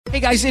Hey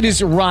guys, it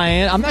is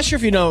Ryan. I'm not sure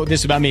if you know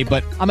this about me,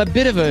 but I'm a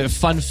bit of a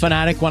fun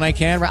fanatic when I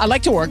can. I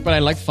like to work, but I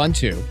like fun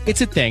too.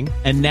 It's a thing.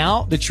 And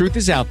now the truth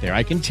is out there.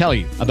 I can tell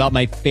you about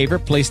my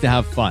favorite place to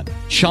have fun.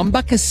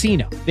 Chumba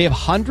Casino. They have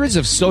hundreds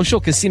of social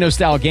casino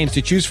style games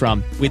to choose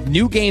from with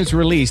new games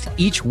released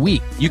each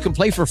week. You can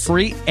play for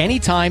free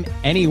anytime,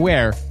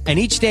 anywhere. And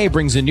each day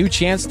brings a new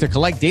chance to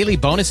collect daily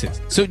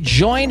bonuses. So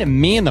join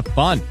me in the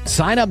fun.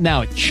 Sign up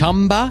now at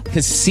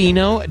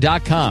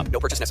ChumbaCasino.com. No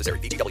purchase necessary.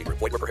 VGW.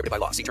 Void where prohibited by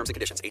law. See terms and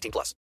conditions.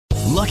 18+.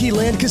 Lucky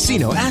Land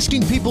Casino,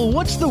 asking people,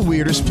 what's the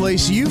weirdest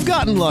place you've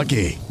gotten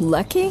lucky?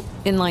 Lucky?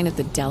 In line at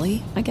the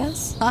deli, I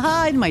guess?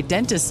 Aha, in my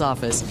dentist's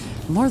office.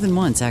 More than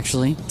once,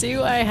 actually.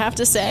 Do I have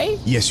to say?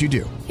 Yes, you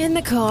do. In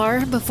the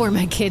car before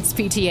my kids'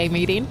 PTA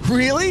meeting.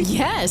 Really?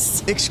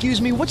 Yes. Excuse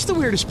me, what's the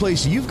weirdest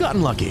place you've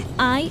gotten lucky?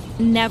 I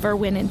never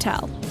win and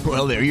tell.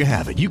 Well, there you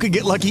have it. You can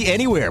get lucky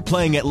anywhere,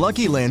 playing at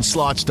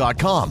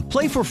LuckyLandSlots.com.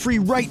 Play for free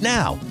right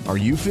now. Are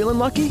you feeling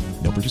lucky?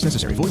 No purchase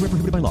necessary. Void where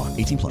prohibited by law.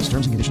 18+.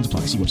 Terms and conditions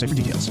apply. See website for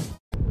details.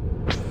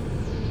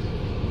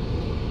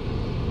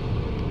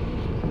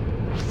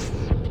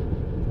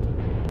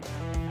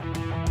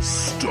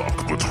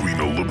 Stuck between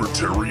a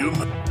libertarian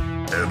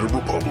and a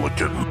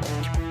Republican.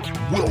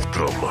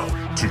 Welcome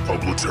to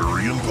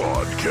Publitarian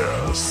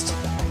Podcast.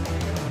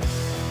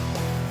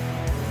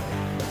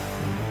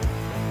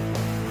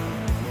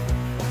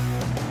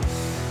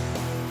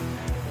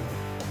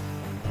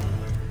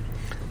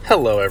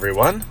 Hello,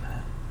 everyone.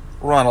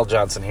 Ronald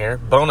Johnson here.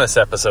 Bonus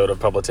episode of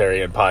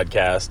Publitarian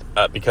Podcast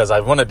because I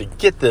wanted to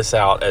get this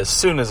out as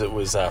soon as it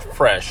was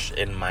fresh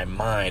in my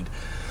mind.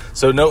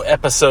 So no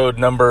episode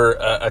number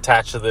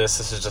attached to this.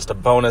 This is just a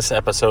bonus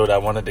episode I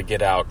wanted to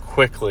get out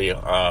quickly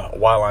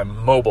while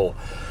I'm mobile.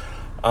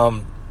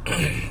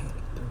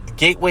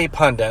 Gateway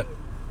Pundit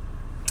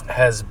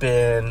has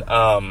been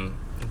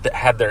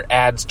had their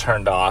ads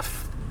turned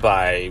off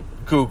by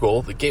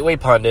Google. The Gateway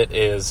Pundit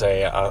is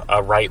a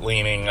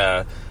right-leaning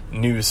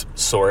news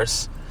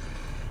source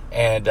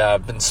and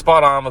been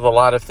spot on with a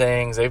lot of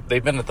things. They've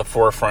been at the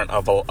forefront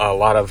of a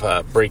lot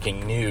of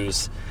breaking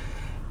news.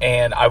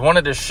 And I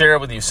wanted to share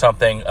with you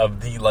something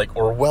of the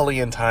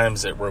Orwellian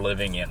times that we're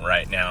living in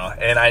right now.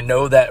 And I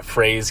know that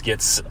phrase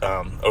gets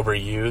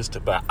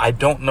overused, but I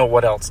don't know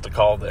what else to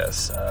call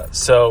this.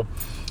 So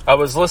I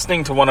was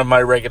listening to one of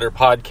my regular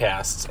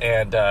podcasts,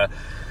 and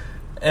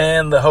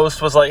the host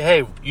was like,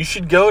 "Hey, you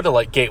should go to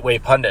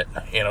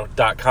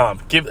gatewaypundit.com.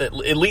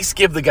 At least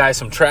give the guy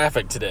some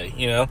traffic today,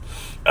 you know."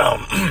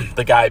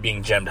 The guy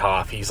being Jim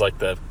Hoff, he's like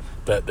the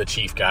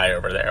chief guy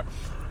over there.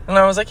 And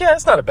I was like, yeah,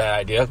 it's not a bad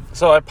idea.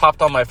 So I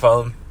popped on my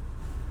phone.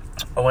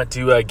 I went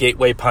to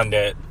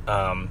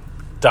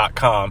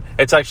gatewaypundit.com.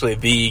 It's actually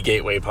the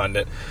Gateway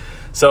Pundit.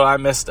 So I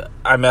messed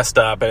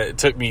up, and it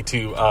took me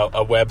to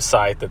a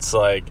website that's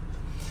like,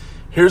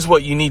 here's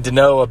what you need to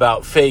know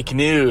about fake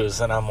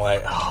news. And I'm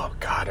like, oh,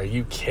 God, are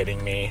you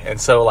kidding me?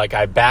 And so,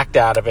 I backed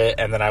out of it,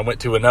 and then I went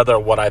to another,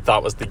 what I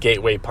thought was the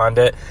Gateway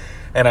Pundit.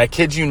 And I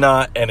kid you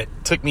not, and it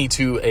took me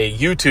to a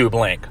YouTube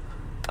link.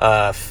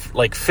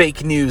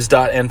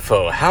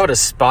 Fakenews.info, how to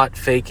spot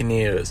fake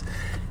news.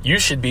 You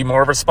should be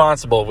more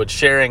responsible with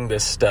sharing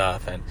this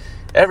stuff. And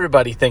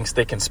everybody thinks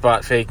they can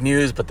spot fake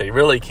news, but they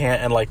really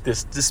can't. And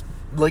this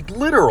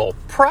literal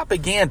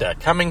propaganda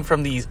coming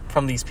from these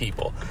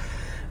people.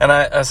 And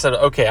I said,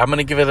 okay, I'm going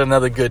to give it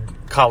another good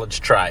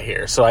college try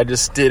here. So I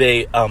just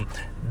did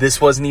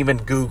this wasn't even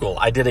Google.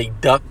 I did a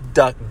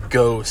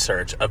DuckDuckGo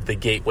search of the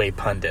Gateway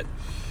Pundit.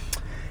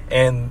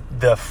 And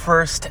the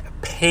first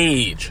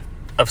page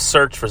of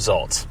search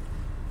results,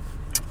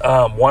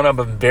 one of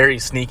them very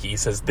sneaky,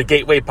 says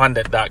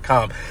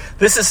thegatewaypundit.com.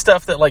 This is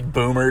stuff that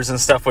boomers and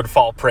stuff would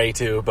fall prey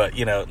to, but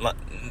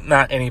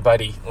not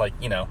anybody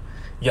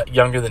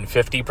younger than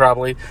 50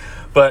 probably.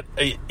 But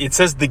it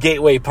says the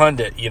Gateway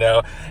Pundit,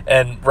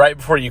 and right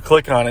before you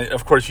click on it,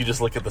 of course, you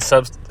just look at the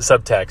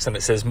subtext, and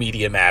it says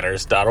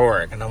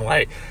MediaMatters.org, and I'm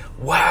like,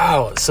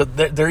 wow. So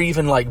they're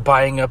even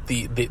buying up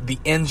the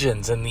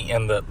engines and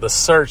the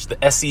search, the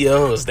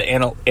SEOs, the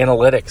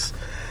analytics.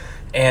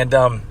 And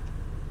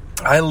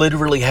I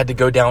literally had to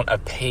go down a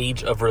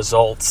page of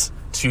results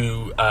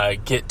to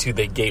get to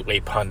the Gateway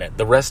Pundit.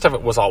 The rest of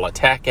it was all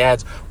attack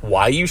ads,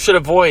 why you should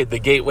avoid the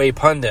Gateway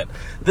Pundit,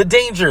 the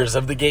dangers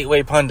of the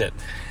Gateway Pundit.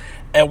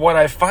 And what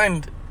I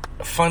find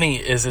funny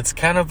is it's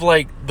kind of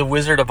like the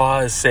Wizard of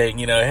Oz saying,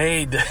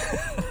 hey,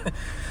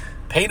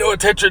 pay no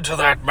attention to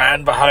that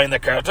man behind the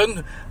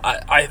curtain.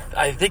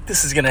 I think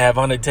this is going to have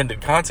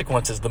unintended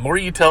consequences. The more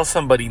you tell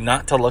somebody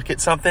not to look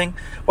at something,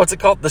 what's it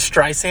called? The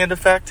Streisand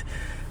effect?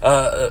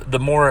 The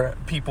more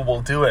people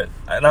will do it.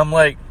 And I'm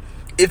like,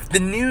 if the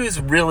news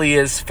really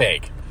is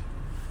fake,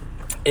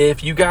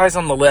 if you guys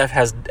on the left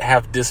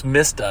have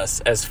dismissed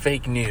us as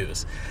fake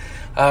news,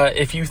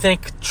 if you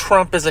think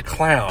Trump is a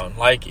clown,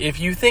 if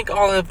you think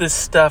all of this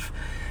stuff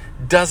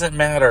doesn't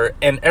matter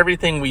and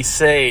everything we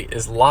say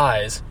is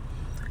lies,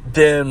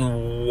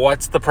 then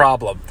what's the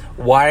problem?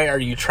 Why are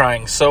you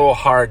trying so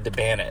hard to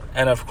ban it?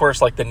 And of course,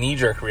 the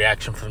knee-jerk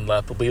reaction from the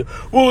left will be,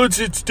 well,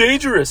 it's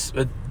dangerous.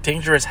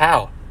 Dangerous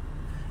how?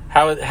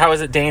 How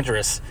is it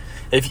dangerous?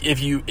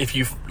 If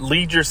you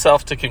lead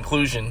yourself to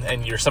conclusion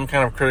and you're some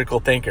kind of critical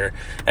thinker,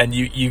 and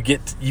you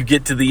get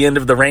to the end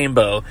of the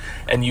rainbow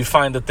and you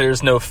find that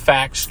there's no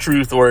facts,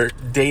 truth, or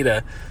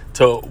data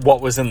to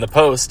what was in the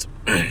post,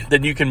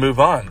 then you can move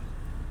on.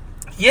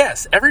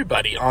 Yes,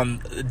 everybody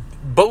on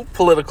both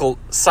political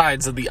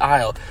sides of the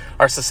aisle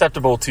are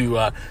susceptible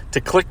to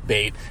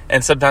clickbait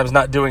and sometimes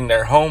not doing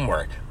their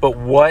homework. But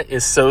what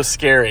is so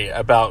scary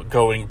about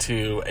going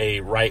to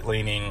a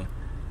right-leaning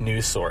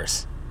news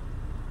source?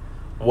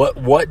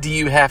 What do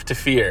you have to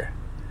fear?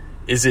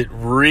 Is it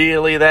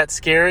really that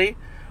scary?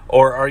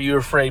 Or are you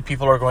afraid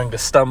people are going to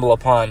stumble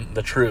upon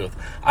the truth?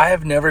 I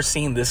have never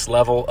seen this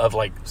level of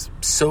like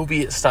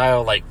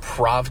Soviet-style, like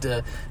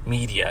Pravda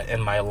media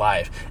in my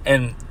life.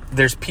 And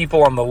there's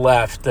people on the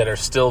left that are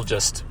still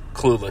just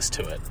clueless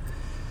to it.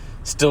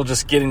 Still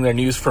just getting their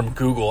news from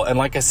Google. And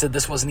like I said,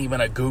 this wasn't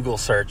even a Google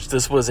search.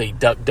 This was a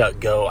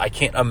DuckDuckGo. I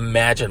can't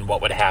imagine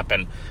what would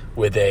happen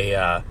with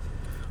a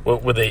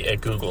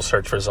Google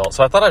search result.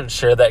 So I thought I'd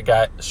share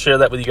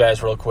that with you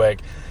guys real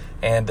quick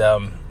and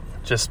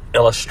just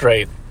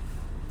illustrate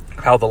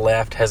how the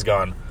left has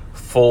gone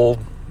full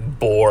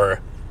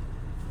bore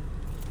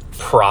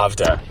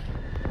Pravda.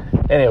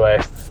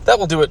 Anyway, that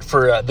will do it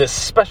for this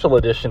special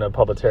edition of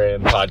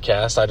Publitarian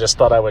Podcast. I just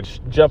thought I would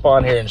jump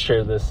on here and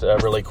share this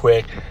really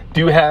quick.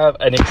 Do have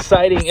an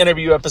exciting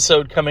interview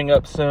episode coming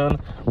up soon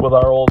with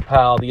our old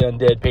pal, the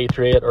Undead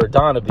Patriot, or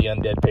Dawn of the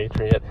Undead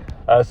Patriot.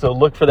 So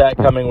look for that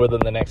coming within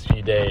the next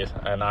few days,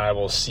 and I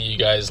will see you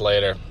guys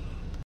later.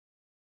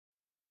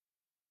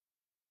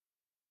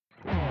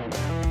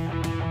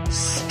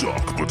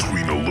 Stuck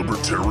between a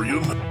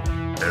libertarian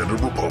and a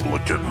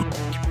Republican.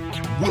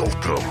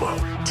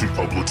 Welcome to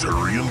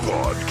Publitarian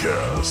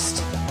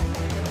Podcast.